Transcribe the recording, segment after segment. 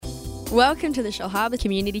Welcome to the Shellharbour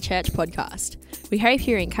Community Church podcast. We hope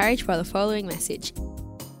you're encouraged by the following message.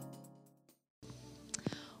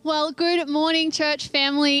 Well, good morning, church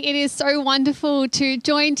family. It is so wonderful to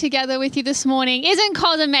join together with you this morning. Isn't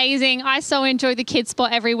Cos amazing? I so enjoy the kids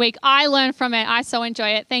spot every week. I learn from it. I so enjoy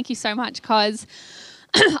it. Thank you so much, Cos.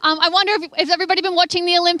 I wonder if everybody been watching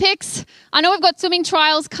the Olympics? I know we've got swimming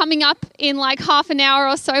trials coming up in like half an hour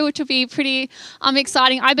or so, which will be pretty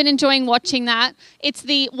exciting. I've been enjoying watching that. It's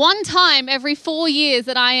the one time every 4 years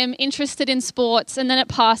that I am interested in sports, and then it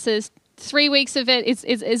passes. 3 weeks of it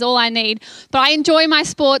is all I need. But I enjoy my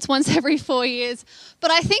sports once every 4 years.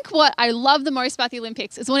 But I think what I love the most about the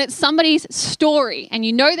Olympics is when it's somebody's story and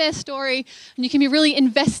you know their story and you can be really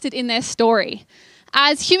invested in their story.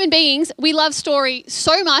 As human beings, we love story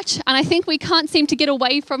so much, and I think we can't seem to get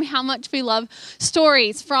away from how much we love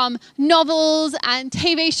stories, from novels and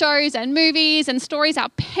TV shows and movies and stories our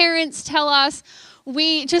parents tell us.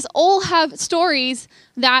 We just all have stories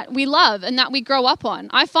that we love and that we grow up on.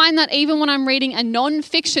 I find that even when I'm reading a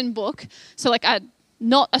non-fiction book, so like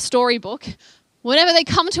not a storybook, whenever they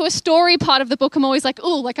come to a story part of the book, I'm always like,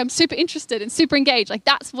 oh, like I'm super interested and super engaged. Like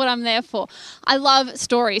that's what I'm there for. I love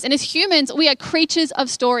stories. And as humans, we are creatures of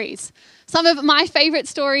stories. Some of my favorite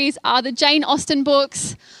stories are the Jane Austen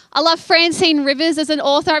books. I love Francine Rivers as an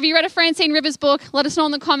author. Have you read a Francine Rivers book? Let us know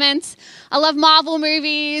in the comments. I love Marvel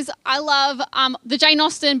movies. I love the Jane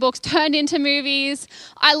Austen books turned into movies.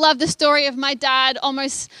 I love the story of my dad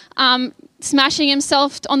almost smashing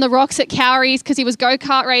himself on the rocks at Cowries because he was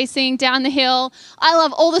go-kart racing down the hill. I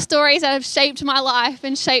love all the stories that have shaped my life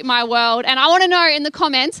and shaped my world. And I want to know in the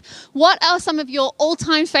comments, what are some of your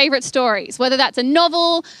all-time favorite stories? Whether that's a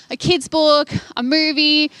novel, a kid's book, a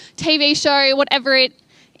movie, TV show, whatever it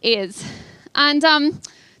is. And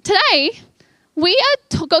today, we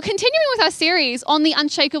are continuing with our series on the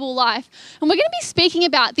unshakable life. And we're going to be speaking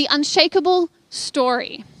about the unshakable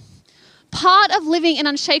story. Part of living an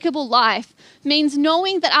unshakable life means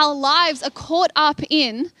knowing that our lives are caught up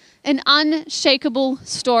in an unshakable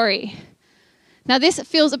story. Now, this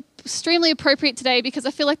feels extremely appropriate today because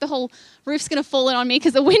I feel like the whole roof's going to fall in on me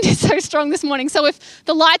because the wind is so strong this morning. So if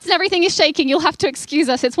the lights and everything is shaking, you'll have to excuse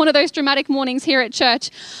us. It's one of those dramatic mornings here at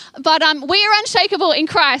church. But we are unshakable in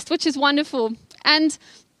Christ, which is wonderful. And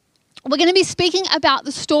we're going to be speaking about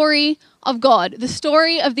the story of God, the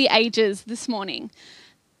story of the ages this morning.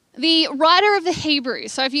 The writer of the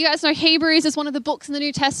Hebrews, so if you guys know, Hebrews is one of the books in the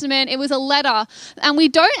New Testament. It was a letter, and we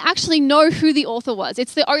don't actually know who the author was.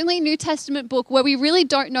 It's the only New Testament book where we really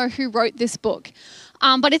don't know who wrote this book.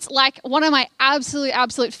 But it's like one of my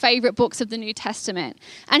absolute favorite books of the New Testament.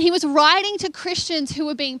 And he was writing to Christians who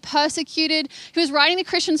were being persecuted. He was writing to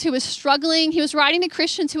Christians who were struggling. He was writing to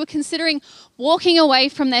Christians who were considering walking away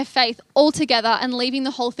from their faith altogether and leaving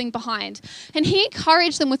the whole thing behind. And he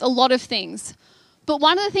encouraged them with a lot of things. But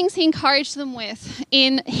one of the things he encouraged them with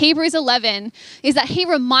in Hebrews 11 is that he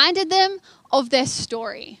reminded them of their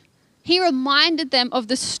story. He reminded them of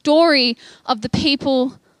the story of the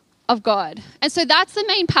people of God. And so that's the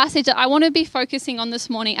main passage that I want to be focusing on this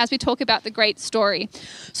morning as we talk about the great story.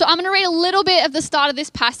 So I'm going to read a little bit of the start of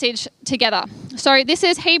this passage together. So this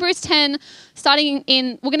is Hebrews 10, we're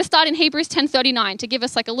going to start in Hebrews 10:39 to give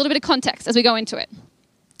us like a little bit of context as we go into it.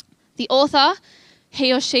 The author,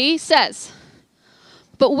 he or she, says,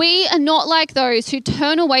 "But we are not like those who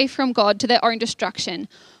turn away from God to their own destruction.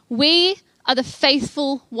 We are the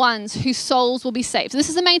faithful ones whose souls will be saved." So this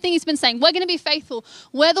is the main thing he's been saying. We're going to be faithful.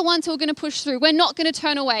 We're the ones who are going to push through. We're not going to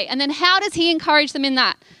turn away. And then how does he encourage them in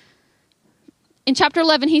that? In chapter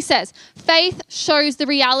 11, he says, "Faith shows the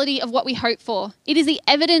reality of what we hope for. It is the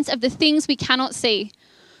evidence of the things we cannot see.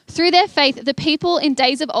 Through their faith, the people in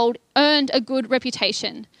days of old earned a good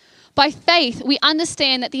reputation. By faith, we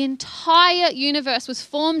understand that the entire universe was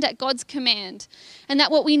formed at God's command, and that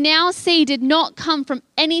what we now see did not come from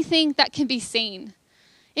anything that can be seen.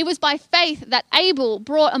 It was by faith that Abel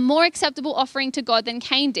brought a more acceptable offering to God than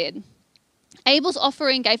Cain did. Abel's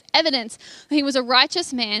offering gave evidence that he was a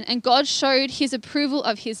righteous man, and God showed his approval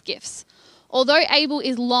of his gifts. Although Abel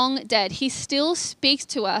is long dead, he still speaks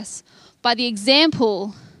to us by the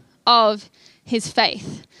example of his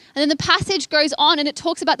faith." And then the passage goes on and it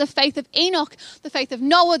talks about the faith of Enoch, the faith of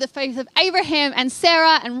Noah, the faith of Abraham and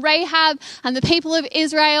Sarah and Rahab and the people of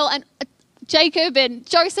Israel and Jacob and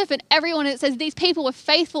Joseph and everyone. And it says these people were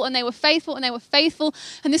faithful and they were faithful and they were faithful.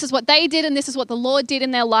 And this is what they did and this is what the Lord did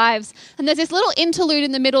in their lives. And there's this little interlude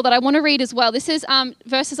in the middle that I want to read as well. This is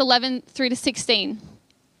verses 11 through to 16.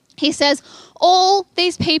 He says, "All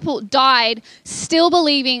these people died still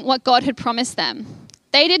believing what God had promised them.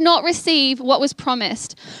 They did not receive what was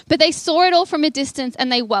promised, but they saw it all from a distance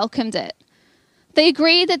and they welcomed it. They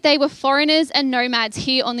agreed that they were foreigners and nomads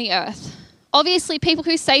here on the earth. Obviously, people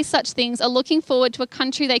who say such things are looking forward to a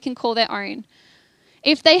country they can call their own.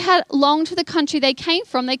 If they had longed for the country they came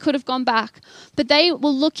from, they could have gone back. But they were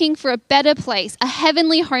looking for a better place, a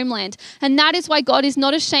heavenly homeland. And that is why God is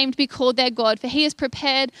not ashamed to be called their God, for he has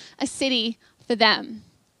prepared a city for them.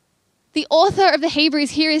 The author of the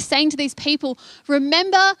Hebrews here is saying to these people,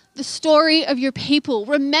 remember the story of your people.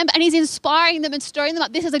 Remember, and he's inspiring them and stirring them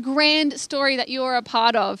up. This is a grand story that you are a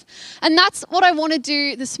part of. And that's what I want to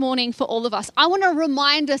do this morning for all of us. I want to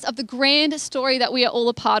remind us of the grand story that we are all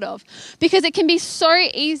a part of. Because it can be so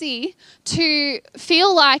easy to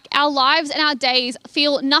feel like our lives and our days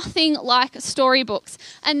feel nothing like storybooks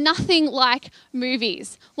and nothing like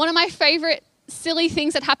movies. One of my favorite silly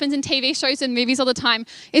things that happens in TV shows and movies all the time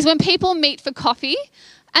is when people meet for coffee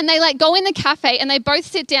and they like go in the cafe and they both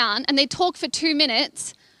sit down and they talk for 2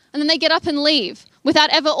 minutes and then they get up and leave without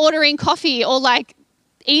ever ordering coffee or like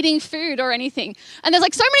eating food or anything. And there's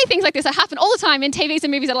like so many things like this that happen all the time in TVs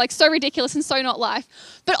and movies that are like so ridiculous and so not life.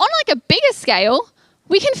 But on like a bigger scale,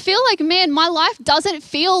 we can feel like, man, my life doesn't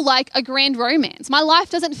feel like a grand romance. My life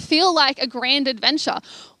doesn't feel like a grand adventure.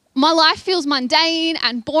 My life feels mundane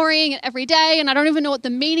and boring and every day, and I don't even know what the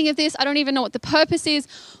meaning of this. I don't even know what the purpose is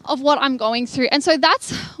of what I'm going through. And so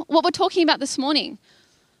that's what we're talking about this morning.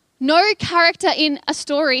 No character in a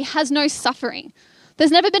story has no suffering.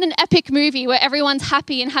 There's never been an epic movie where everyone's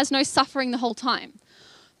happy and has no suffering the whole time.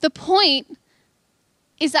 The point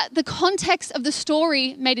is that the context of the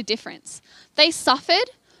story made a difference. They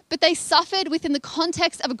suffered, but they suffered within the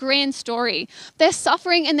context of a grand story. Their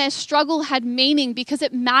suffering and their struggle had meaning because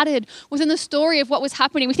it mattered within the story of what was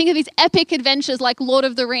happening. We think of these epic adventures like Lord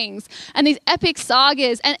of the Rings and these epic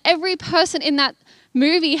sagas, and every person in that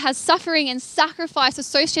movie has suffering and sacrifice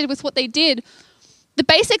associated with what they did.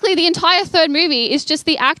 Basically, the entire third movie is just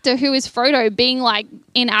the actor who is Frodo being like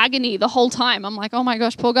in agony the whole time. I'm like, oh my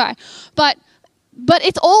gosh, poor guy. But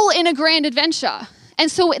it's all in a grand adventure.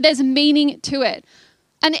 And so there's meaning to it.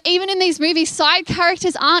 And even in these movies, side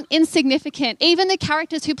characters aren't insignificant. Even the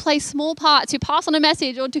characters who play small parts, who pass on a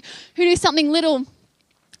message or who do something little,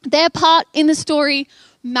 their part in the story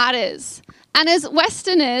matters. And as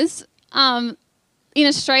Westerners in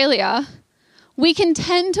Australia, we can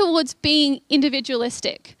tend towards being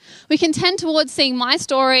individualistic. We can tend towards seeing my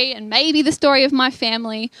story and maybe the story of my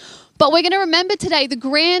family. But we're going to remember today the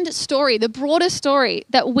grand story, the broader story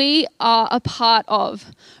that we are a part of.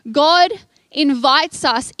 God invites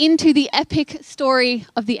us into the epic story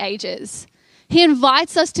of the ages. He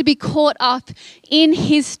invites us to be caught up in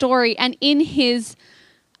his story and in his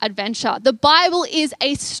adventure. The Bible is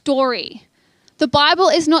a story. The Bible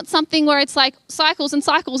is not something where it's like cycles and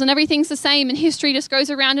cycles and everything's the same and history just goes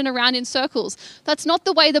around and around in circles. That's not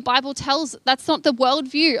the way the Bible tells. That's not the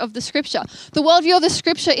worldview of the scripture. The worldview of the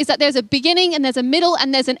scripture is that there's a beginning and there's a middle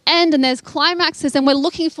and there's an end and there's climaxes and we're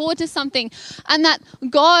looking forward to something, and that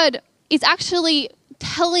God is actually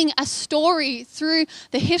telling a story through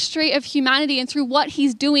the history of humanity and through what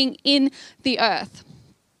he's doing in the earth.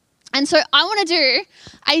 And so I want to do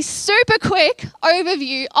a super quick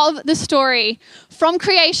overview of the story from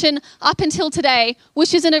creation up until today,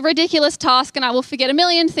 which isn't a ridiculous task, and I will forget a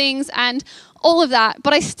million things and all of that.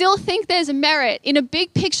 But I still think there's merit in a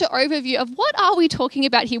big picture overview of what are we talking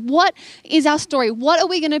about here? What is our story? What are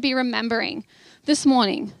we going to be remembering this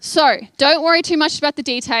morning? So don't worry too much about the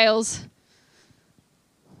details.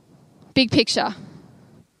 Big picture.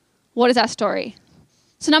 What is our story?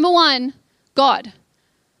 So number one, God.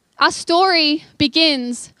 Our story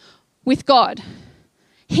begins with God.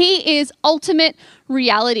 He is ultimate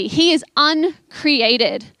reality. He is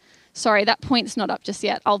uncreated. Sorry, that point's not up just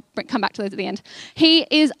yet. I'll come back to those at the end. He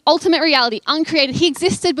is ultimate reality, uncreated. He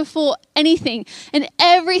existed before anything, and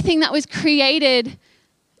everything that was created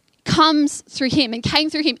comes through him and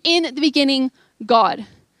came through him. In the beginning, God.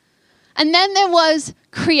 And then there was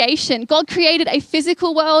creation. God created a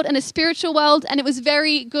physical world and a spiritual world, and it was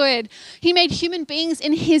very good. He made human beings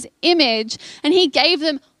in his image, and he gave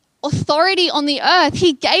them authority on the earth.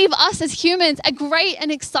 He gave us as humans a great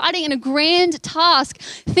and exciting and a grand task,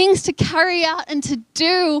 things to carry out and to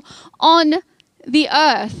do on the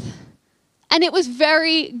earth. And it was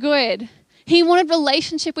very good. He wanted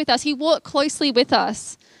relationship with us. He walked closely with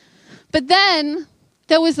us. But then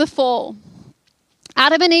there was the fall.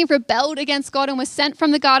 Adam and Eve rebelled against God and were sent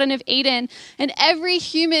from the Garden of Eden, and every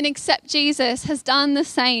human except Jesus has done the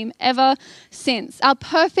same ever since. Our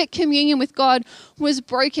perfect communion with God was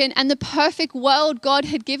broken, and the perfect world God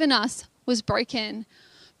had given us was broken.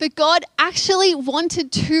 But God actually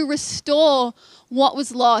wanted to restore what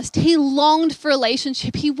was lost. He longed for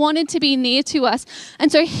relationship. He wanted to be near to us.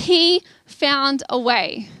 And so he found a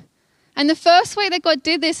way. And the first way that God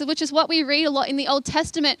did this, which is what we read a lot in the Old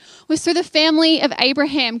Testament, was through the family of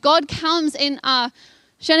Abraham. God comes in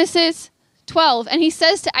Genesis 12 and he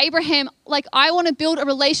says to Abraham, like, I want to build a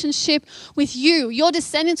relationship with you. Your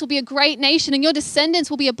descendants will be a great nation and your descendants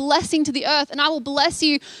will be a blessing to the earth, and I will bless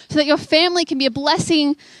you so that your family can be a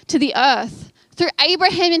blessing to the earth. Through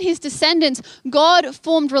Abraham and his descendants, God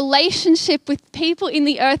formed relationship with people in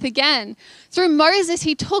the earth again. Through Moses,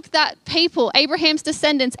 he took that people, Abraham's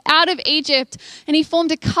descendants, out of Egypt and he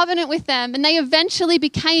formed a covenant with them, and they eventually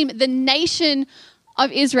became the nation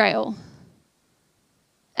of Israel.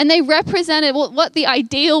 And they represented, what the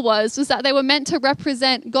ideal was that they were meant to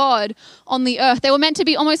represent God on the earth. They were meant to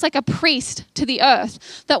be almost like a priest to the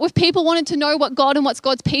earth. That if people wanted to know what God and what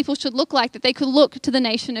God's people should look like, that they could look to the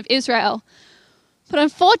nation of Israel. But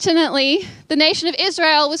unfortunately, the nation of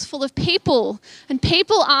Israel was full of people, and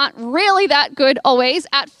people aren't really that good always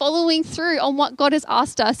at following through on what God has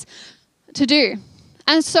asked us to do.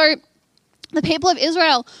 And so the people of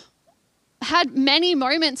Israel had many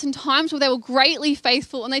moments and times where they were greatly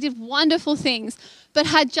faithful and they did wonderful things, but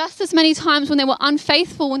had just as many times when they were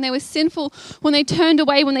unfaithful, when they were sinful, when they turned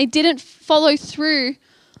away, when they didn't follow through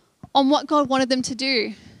on what God wanted them to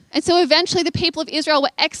do. And so eventually the people of Israel were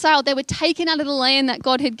exiled. They were taken out of the land that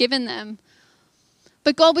God had given them.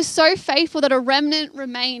 But God was so faithful that a remnant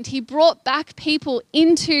remained. He brought back people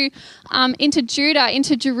into Judah,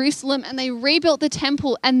 into Jerusalem, and they rebuilt the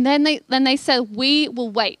temple. And then they said, we will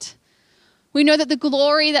wait. We know that the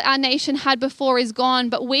glory that our nation had before is gone,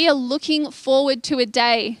 but we are looking forward to a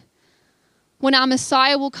day when our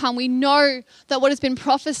Messiah will come. We know that what has been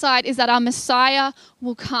prophesied is that our Messiah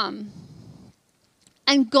will come.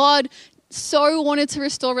 And God so wanted to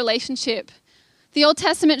restore relationship. The Old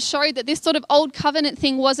Testament showed that this sort of old covenant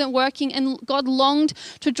thing wasn't working, and God longed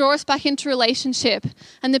to draw us back into relationship.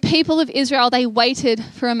 And the people of Israel, they waited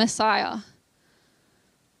for a Messiah.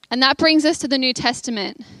 And that brings us to the New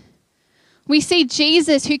Testament. We see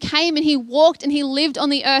Jesus, who came and he walked and he lived on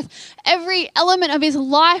the earth. Every element of his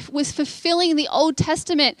life was fulfilling the Old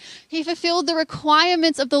Testament. He fulfilled the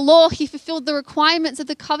requirements of the law. He fulfilled the requirements of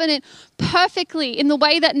the covenant perfectly in the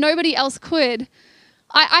way that nobody else could.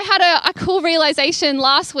 I had a cool realization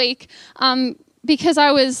last week because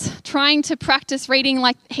I was trying to practice reading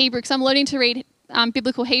like Hebrew, because I'm learning to read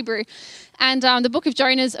biblical Hebrew. And the book of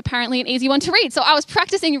Jonah is apparently an easy one to read. So I was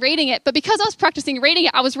practicing reading it. But because I was practicing reading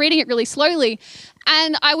it, I was reading it really slowly.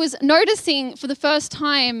 And I was noticing for the first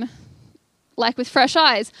time, like with fresh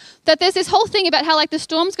eyes, that there's this whole thing about how like the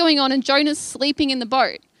storm's going on and Jonah's sleeping in the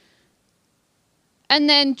boat. And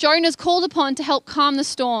then Jonah's called upon to help calm the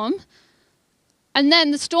storm. And then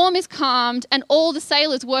the storm is calmed and all the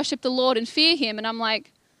sailors worship the Lord and fear him. And I'm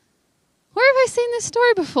like, where have I seen this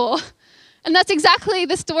story before? And that's exactly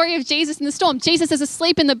the story of Jesus in the storm. Jesus is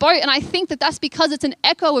asleep in the boat, and I think that that's because it's an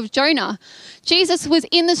echo of Jonah. Jesus was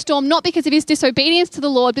in the storm not because of his disobedience to the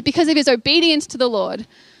Lord, but because of his obedience to the Lord.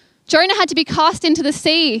 Jonah had to be cast into the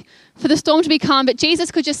sea for the storm to be calm, but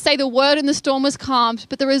Jesus could just say the word and the storm was calmed,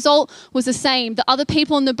 but the result was the same. The other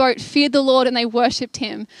people in the boat feared the Lord and they worshipped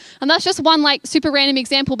him. And that's just one like super random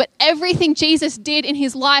example, but everything Jesus did in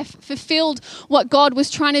his life fulfilled what God was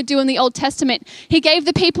trying to do in the Old Testament. He gave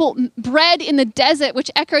the people bread in the desert,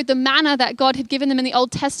 which echoed the manna that God had given them in the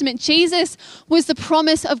Old Testament. Jesus was the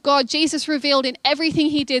promise of God. Jesus revealed in everything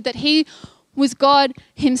he did that he was God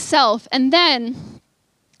himself. And then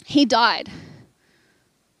he died.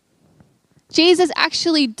 Jesus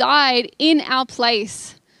actually died in our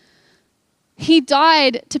place. He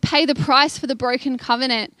died to pay the price for the broken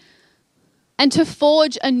covenant and to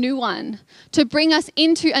forge a new one, to bring us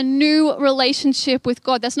into a new relationship with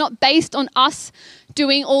God that's not based on us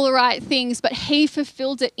doing all the right things, but he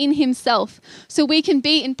fulfilled it in himself so we can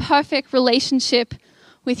be in perfect relationship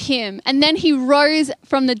with him. And then he rose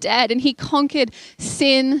from the dead and he conquered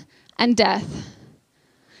sin and death.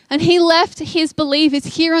 And he left his believers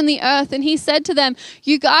here on the earth and he said to them,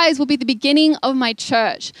 you guys will be the beginning of my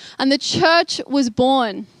church. And the church was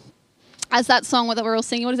born as that song that we're all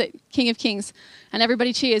singing. What is it? King of Kings. And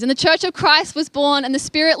everybody cheers. And the church of Christ was born and the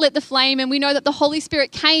Spirit lit the flame. And we know that the Holy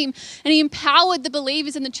Spirit came and he empowered the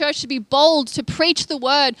believers in the church to be bold, to preach the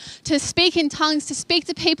word, to speak in tongues, to speak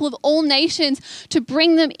to people of all nations, to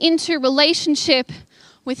bring them into relationship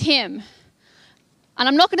with him. And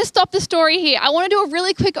I'm not going to stop the story here. I want to do a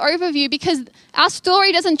really quick overview because our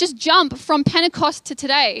story doesn't just jump from Pentecost to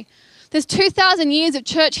today. There's 2,000 years of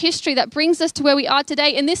church history that brings us to where we are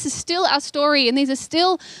today. And this is still our story and these are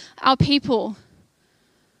still our people.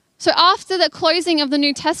 So after the closing of the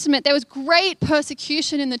New Testament, there was great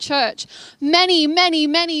persecution in the church. Many, many,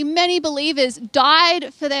 many, many believers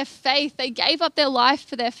died for their faith. They gave up their life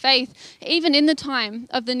for their faith, even in the time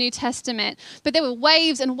of the New Testament. But there were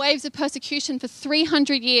waves and waves of persecution for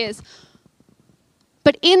 300 years.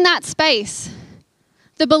 But in that space,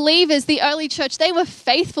 the believers, the early church, they were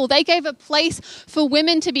faithful. They gave a place for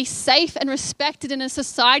women to be safe and respected in a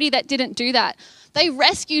society that didn't do that. They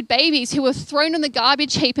rescued babies who were thrown in the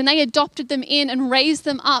garbage heap, and they adopted them in and raised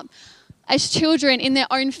them up as children in their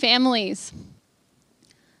own families.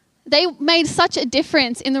 They made such a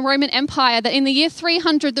difference in the Roman Empire that in the year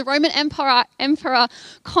 300, the Roman Emperor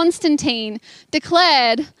Constantine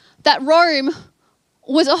declared that Rome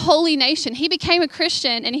was a holy nation. He became a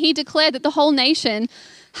Christian, and he declared that the whole nation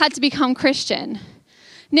had to become Christian.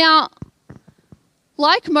 Now,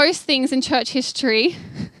 like most things in church history,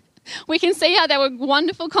 we can see how there were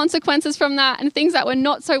wonderful consequences from that and things that were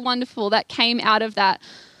not so wonderful that came out of that.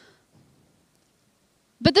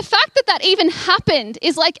 But the fact that that even happened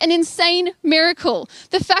is like an insane miracle.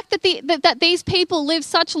 The fact that these people lived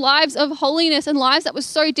such lives of holiness and lives that were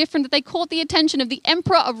so different that they caught the attention of the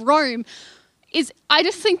Emperor of Rome I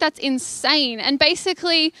just think that's insane. And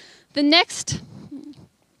basically, the next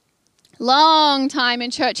long time in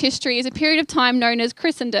church history is a period of time known as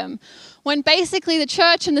Christendom, when basically the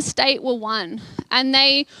church and the state were one, and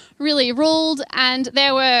they really ruled, and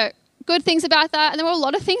there were good things about that, and there were a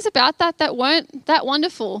lot of things about that that weren't that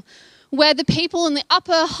wonderful, where the people in the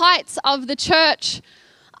upper heights of the church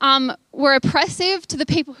were oppressive to the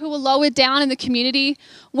people who were lower down in the community,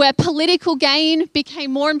 where political gain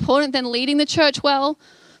became more important than leading the church well.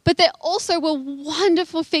 But there also were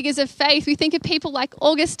wonderful figures of faith. We think of people like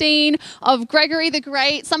Augustine, of Gregory the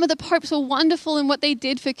Great. Some of the popes were wonderful in what they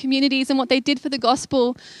did for communities and what they did for the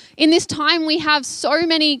gospel. In this time, we have so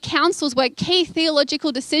many councils where key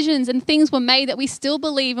theological decisions and things were made that we still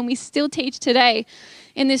believe and we still teach today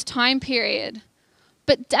in this time period.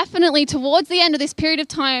 But definitely towards the end of this period of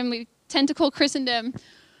time, we tend to call Christendom,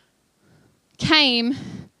 came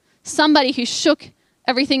somebody who shook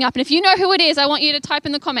everything up. And if you know who it is, I want you to type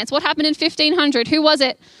in the comments. What happened in 1500? Who was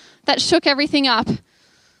it that shook everything up?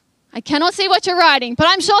 I cannot see what you're writing, but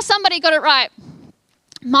I'm sure somebody got it right.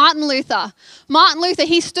 Martin Luther. Martin Luther,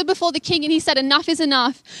 he stood before the king and he said, enough is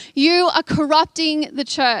enough. You are corrupting the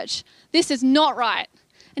church. This is not right.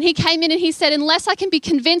 And he came in and he said, unless I can be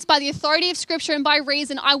convinced by the authority of Scripture and by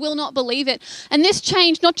reason, I will not believe it. And this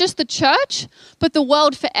changed not just the church, but the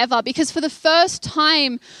world forever. Because for the first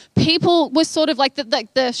time, people were sort of like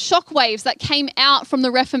the shock waves that came out from the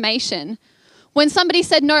Reformation. When somebody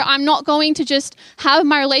said, no, I'm not going to just have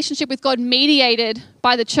my relationship with God mediated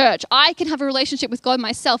by the church. I can have a relationship with God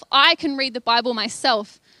myself. I can read the Bible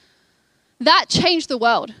myself. That changed the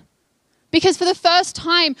world. Because for the first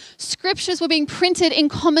time, scriptures were being printed in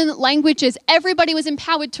common languages. Everybody was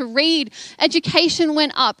empowered to read. Education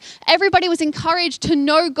went up. Everybody was encouraged to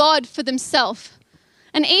know God for themselves.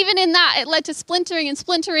 And even in that, it led to splintering,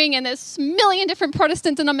 and there's a million different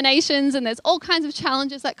Protestant denominations, and there's all kinds of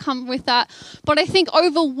challenges that come with that. But I think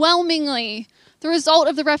overwhelmingly, the result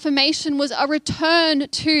of the Reformation was a return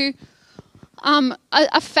to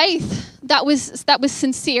a faith that was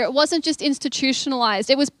sincere. It wasn't just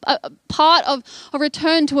institutionalized. It was a part of a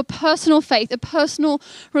return to a personal faith, a personal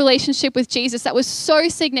relationship with Jesus that was so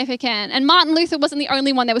significant. And Martin Luther wasn't the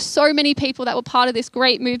only one. There were so many people that were part of this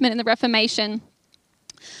great movement in the Reformation.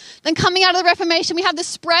 Then coming out of the Reformation, we have the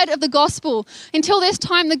spread of the gospel. Until this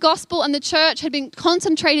time, the gospel and the church had been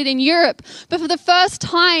concentrated in Europe. But for the first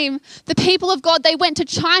time, the people of God, they went to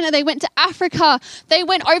China, they went to Africa, they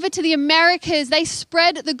went over to the Americas. They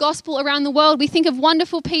spread the gospel around the world. We think of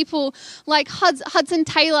wonderful people like Hudson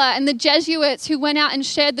Taylor and the Jesuits who went out and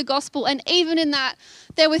shared the gospel. And even in that,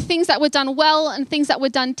 there were things that were done well and things that were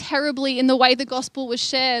done terribly in the way the gospel was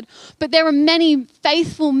shared. But there were many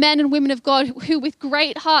faithful men and women of God who with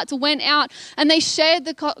great hearts went out and they shared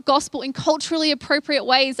the gospel in culturally appropriate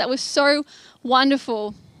ways that was so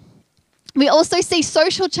wonderful. We also see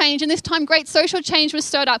social change, and this time great social change was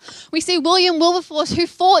stirred up. We see William Wilberforce who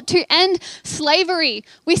fought to end slavery.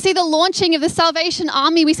 We see the launching of the Salvation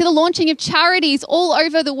Army. We see the launching of charities all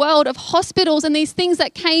over the world, of hospitals, and these things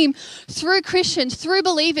that came through Christians, through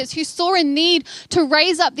believers who saw a need to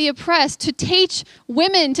raise up the oppressed, to teach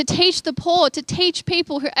women, to teach the poor, to teach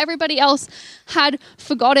people who everybody else had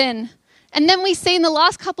forgotten. And then we see in the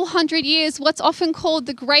last couple hundred years what's often called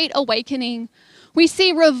the Great Awakening. We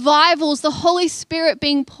see revivals, the Holy Spirit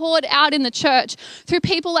being poured out in the church through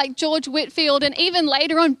people like George Whitefield and even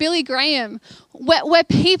later on Billy Graham, where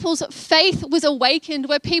people's faith was awakened,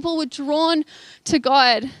 where people were drawn to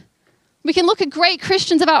God. We can look at great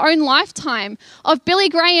Christians of our own lifetime, of Billy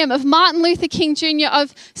Graham, of Martin Luther King Jr.,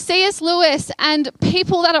 of C.S. Lewis, and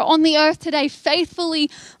people that are on the earth today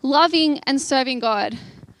faithfully loving and serving God.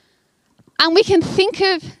 And we can think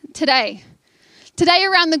of today. Today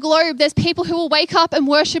around the globe, there's people who will wake up and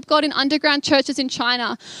worship God in underground churches in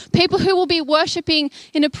China. People who will be worshiping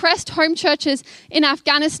in oppressed home churches in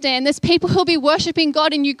Afghanistan. There's people who will be worshiping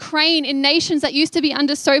God in Ukraine, in nations that used to be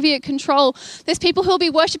under Soviet control. There's people who will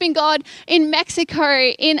be worshiping God in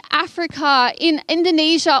Mexico, in Africa, in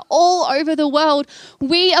Indonesia, all over the world.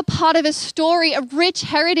 We are part of a story, a rich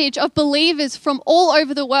heritage of believers from all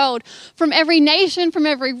over the world, from every nation, from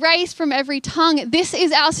every race, from every tongue. This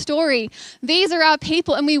is our story. These are our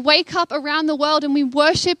people, and we wake up around the world and we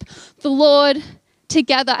worship the Lord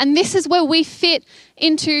together. And this is where we fit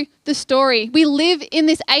into the story. We live in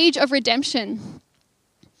this age of redemption.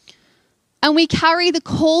 And we carry the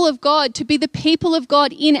call of God to be the people of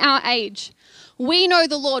God in our age. We know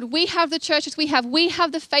the Lord. We have the churches we have. We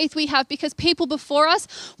have the faith we have because people before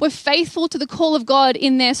us were faithful to the call of God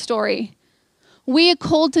in their story. We are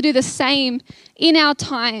called to do the same in our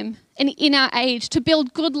time and in our age, to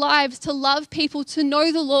build good lives, to love people, to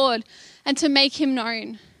know the Lord, and to make him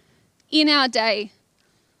known in our day,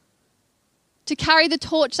 to carry the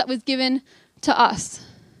torch that was given to us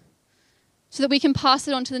so that we can pass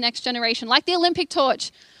it on to the next generation. Like the Olympic torch.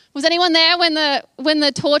 Was anyone there when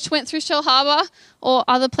the torch went through Shell Harbour or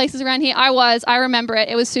other places around here? I was. I remember it.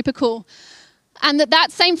 It was super cool. And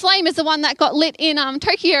that same flame is the one that got lit in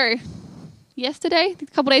Tokyo yesterday, a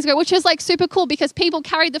couple of days ago, which is like super cool because people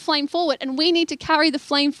carried the flame forward, and we need to carry the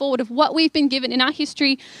flame forward of what we've been given in our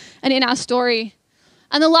history and in our story.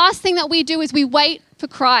 And the last thing that we do is we wait for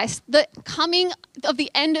Christ. The coming of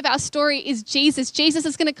the end of our story is Jesus. Jesus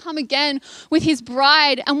is going to come again with his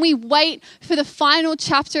bride, and we wait for the final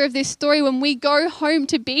chapter of this story when we go home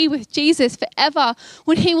to be with Jesus forever,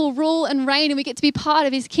 when he will rule and reign and we get to be part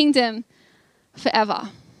of his kingdom forever.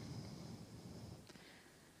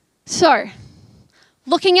 So,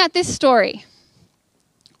 looking at this story,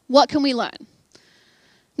 what can we learn?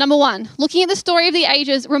 Number one, looking at the story of the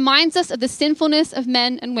ages reminds us of the sinfulness of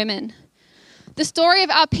men and women. The story of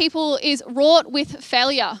our people is wrought with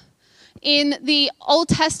failure. In the Old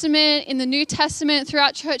Testament, in the New Testament,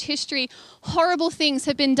 throughout church history, horrible things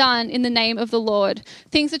have been done in the name of the Lord.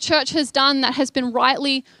 Things the church has done that has been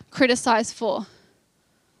rightly criticized for.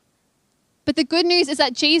 But the good news is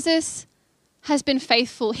that Jesus has been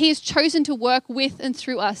faithful. He has chosen to work with and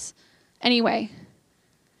through us anyway.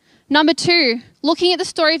 Number two, looking at the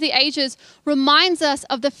story of the ages reminds us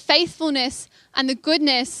of the faithfulness and the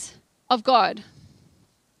goodness of God.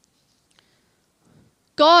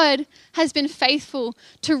 God has been faithful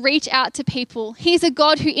to reach out to people. He's a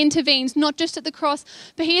God who intervenes, not just at the cross,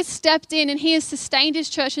 but he has stepped in and he has sustained his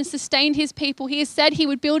church and sustained his people. He has said he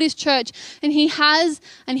would build his church, and he has,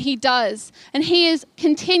 and he does. And he has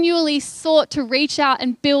continually sought to reach out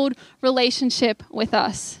and build relationship with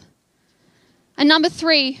us. And number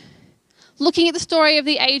three, looking at the story of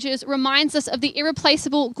the ages reminds us of the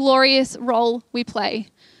irreplaceable, glorious role we play.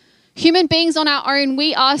 Human beings on our own,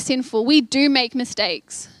 we are sinful. We do make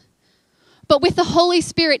mistakes. But with the Holy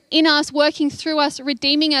Spirit in us, working through us,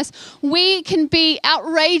 redeeming us, we can be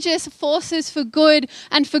outrageous forces for good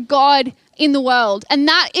and for God in the world. And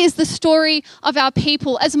that is the story of our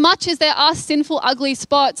people. As much as there are sinful, ugly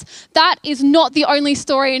spots, that is not the only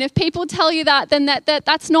story. And if people tell you that, then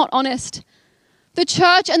that's not honest. The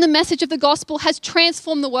church and the message of the gospel has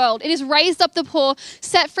transformed the world. It has raised up the poor,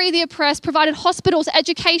 set free the oppressed, provided hospitals,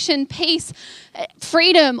 education, peace,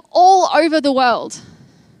 freedom all over the world.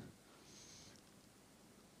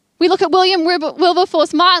 We look at William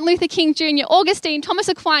Wilberforce, Martin Luther King Jr., Augustine, Thomas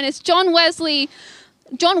Aquinas, John Wesley,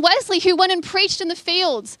 who went and preached in the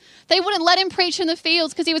fields. They wouldn't let him preach in the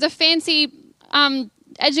fields because he was a fancy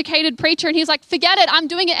educated preacher, and he was like, forget it, I'm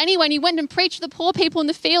doing it anyway. And he went and preached to the poor people in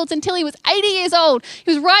the fields until he was 80 years old.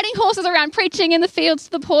 He was riding horses around preaching in the fields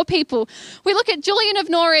to the poor people. We look at Julian of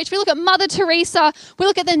Norwich, we look at Mother Teresa, we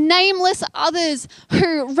look at the nameless others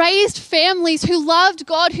who raised families, who loved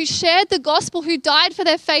God, who shared the gospel, who died for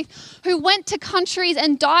their faith, who went to countries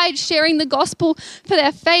and died sharing the gospel for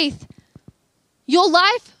their faith. Your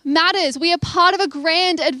life matters. We are part of a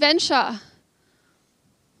grand adventure.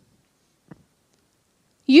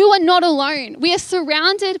 You are not alone. We are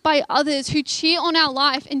surrounded by others who cheer on our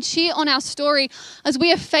life and cheer on our story as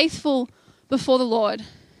we are faithful before the Lord,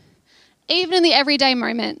 even in the everyday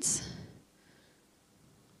moments.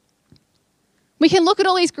 We can look at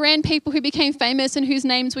all these grand people who became famous and whose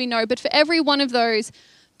names we know, but for every one of those,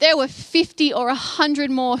 there were 50 or 100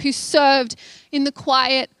 more who served in the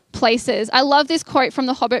quiet, places. I love this quote from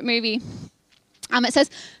the Hobbit movie. It says,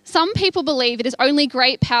 "Some people believe it is only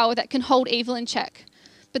great power that can hold evil in check,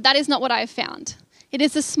 but that is not what I have found. It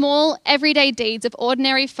is the small, everyday deeds of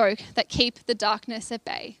ordinary folk that keep the darkness at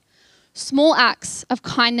bay. Small acts of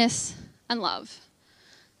kindness and love."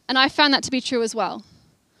 And I found that to be true as well.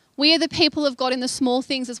 We are the people of God in the small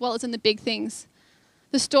things as well as in the big things.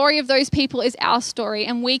 The story of those people is our story,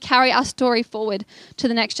 and we carry our story forward to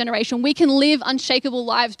the next generation. We can live unshakable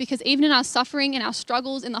lives because even in our suffering, in our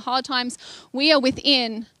struggles, in the hard times, we are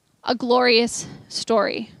within a glorious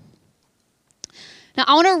story. Now,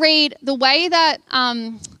 I want to read the way that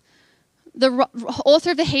the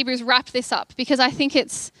author of the Hebrews wrapped this up, because I think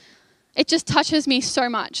it just touches me so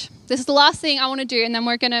much. This is the last thing I want to do, and then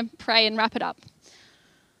we're going to pray and wrap it up.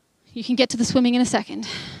 You can get to the swimming in a second.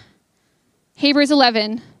 Hebrews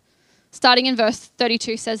 11, starting in verse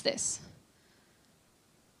 32, says this.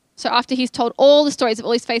 So after he's told all the stories of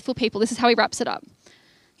all these faithful people, this is how he wraps it up.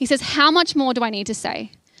 He says, "How much more do I need to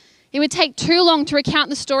say? It would take too long to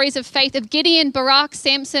recount the stories of faith of Gideon, Barak,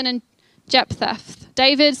 Samson, and Jephthah,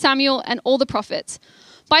 David, Samuel, and all the prophets.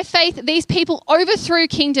 By faith, these people overthrew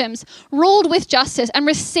kingdoms, ruled with justice, and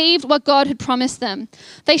received what God had promised them.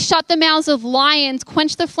 They shut the mouths of lions,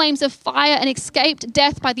 quenched the flames of fire, and escaped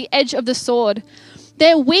death by the edge of the sword.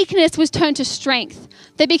 Their weakness was turned to strength.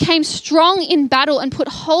 They became strong in battle and put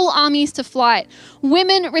whole armies to flight.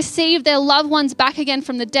 Women received their loved ones back again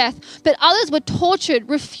from the death, but others were tortured,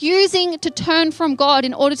 refusing to turn from God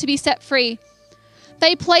in order to be set free.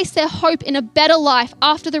 They placed their hope in a better life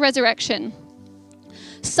after the resurrection.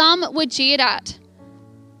 Some were jeered at,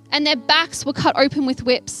 and their backs were cut open with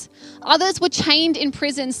whips. Others were chained in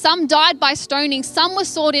prison. Some died by stoning. Some were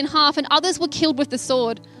sawed in half, and others were killed with the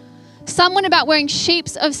sword. Some went about wearing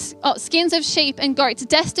skins of sheep and goats,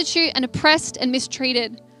 destitute and oppressed and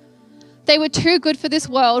mistreated. They were too good for this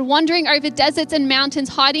world, wandering over deserts and mountains,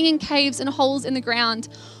 hiding in caves and holes in the ground.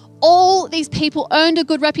 All these people earned a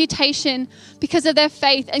good reputation because of their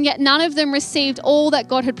faith, and yet none of them received all that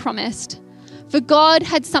God had promised. For God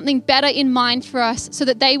had something better in mind for us, so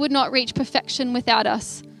that they would not reach perfection without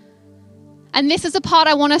us." And this is a part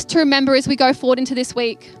I want us to remember as we go forward into this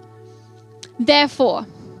week. "Therefore,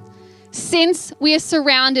 since we are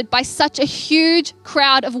surrounded by such a huge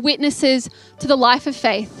crowd of witnesses to the life of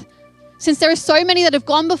faith, since there are so many that have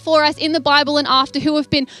gone before us in the Bible and after who have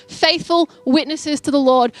been faithful witnesses to the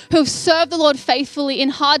Lord, who have served the Lord faithfully in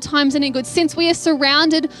hard times and in good, since we are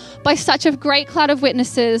surrounded by such a great cloud of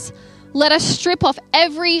witnesses, let us strip off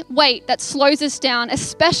every weight that slows us down,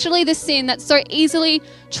 especially the sin that so easily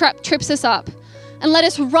trips us up. And let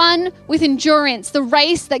us run with endurance the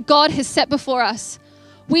race that God has set before us.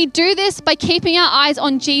 We do this by keeping our eyes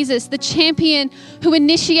on Jesus, the champion who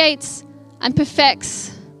initiates and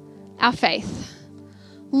perfects our faith.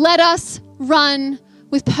 Let us run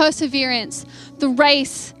with perseverance the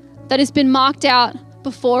race that has been marked out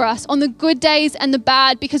before us, on the good days and the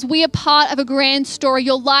bad, because we are part of a grand story.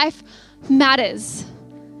 Your life matters.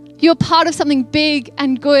 You're part of something big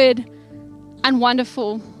and good and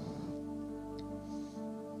wonderful."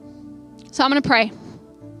 So I'm going to pray.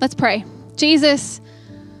 Let's pray. Jesus,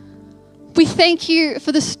 we thank you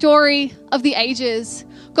for the story of the ages.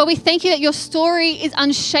 God, we thank you that your story is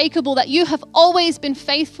unshakable, that you have always been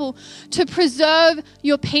faithful to preserve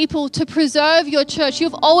your people, to preserve your church. You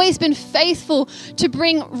have always been faithful to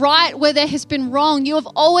bring right where there has been wrong. You have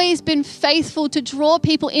always been faithful to draw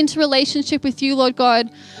people into relationship with you, Lord God.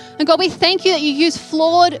 And God, we thank you that you use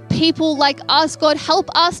flawed people like us. God, help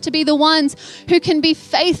us to be the ones who can be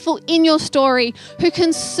faithful in your story, who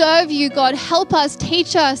can serve you, God. Help us,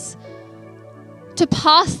 teach us to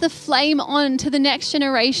pass the flame on to the next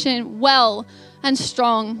generation well and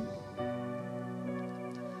strong.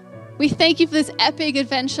 We thank you for this epic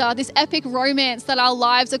adventure, this epic romance that our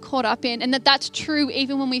lives are caught up in, and that that's true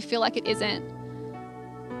even when we feel like it isn't.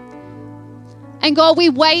 And God, we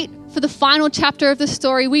wait for the final chapter of the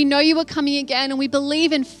story. We know you are coming again, and we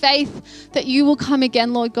believe in faith that you will come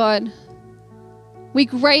again, Lord God. With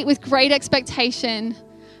great expectation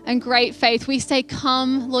and great faith, we say,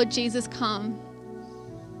 "Come, Lord Jesus, come."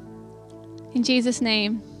 In Jesus'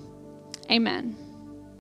 name, amen.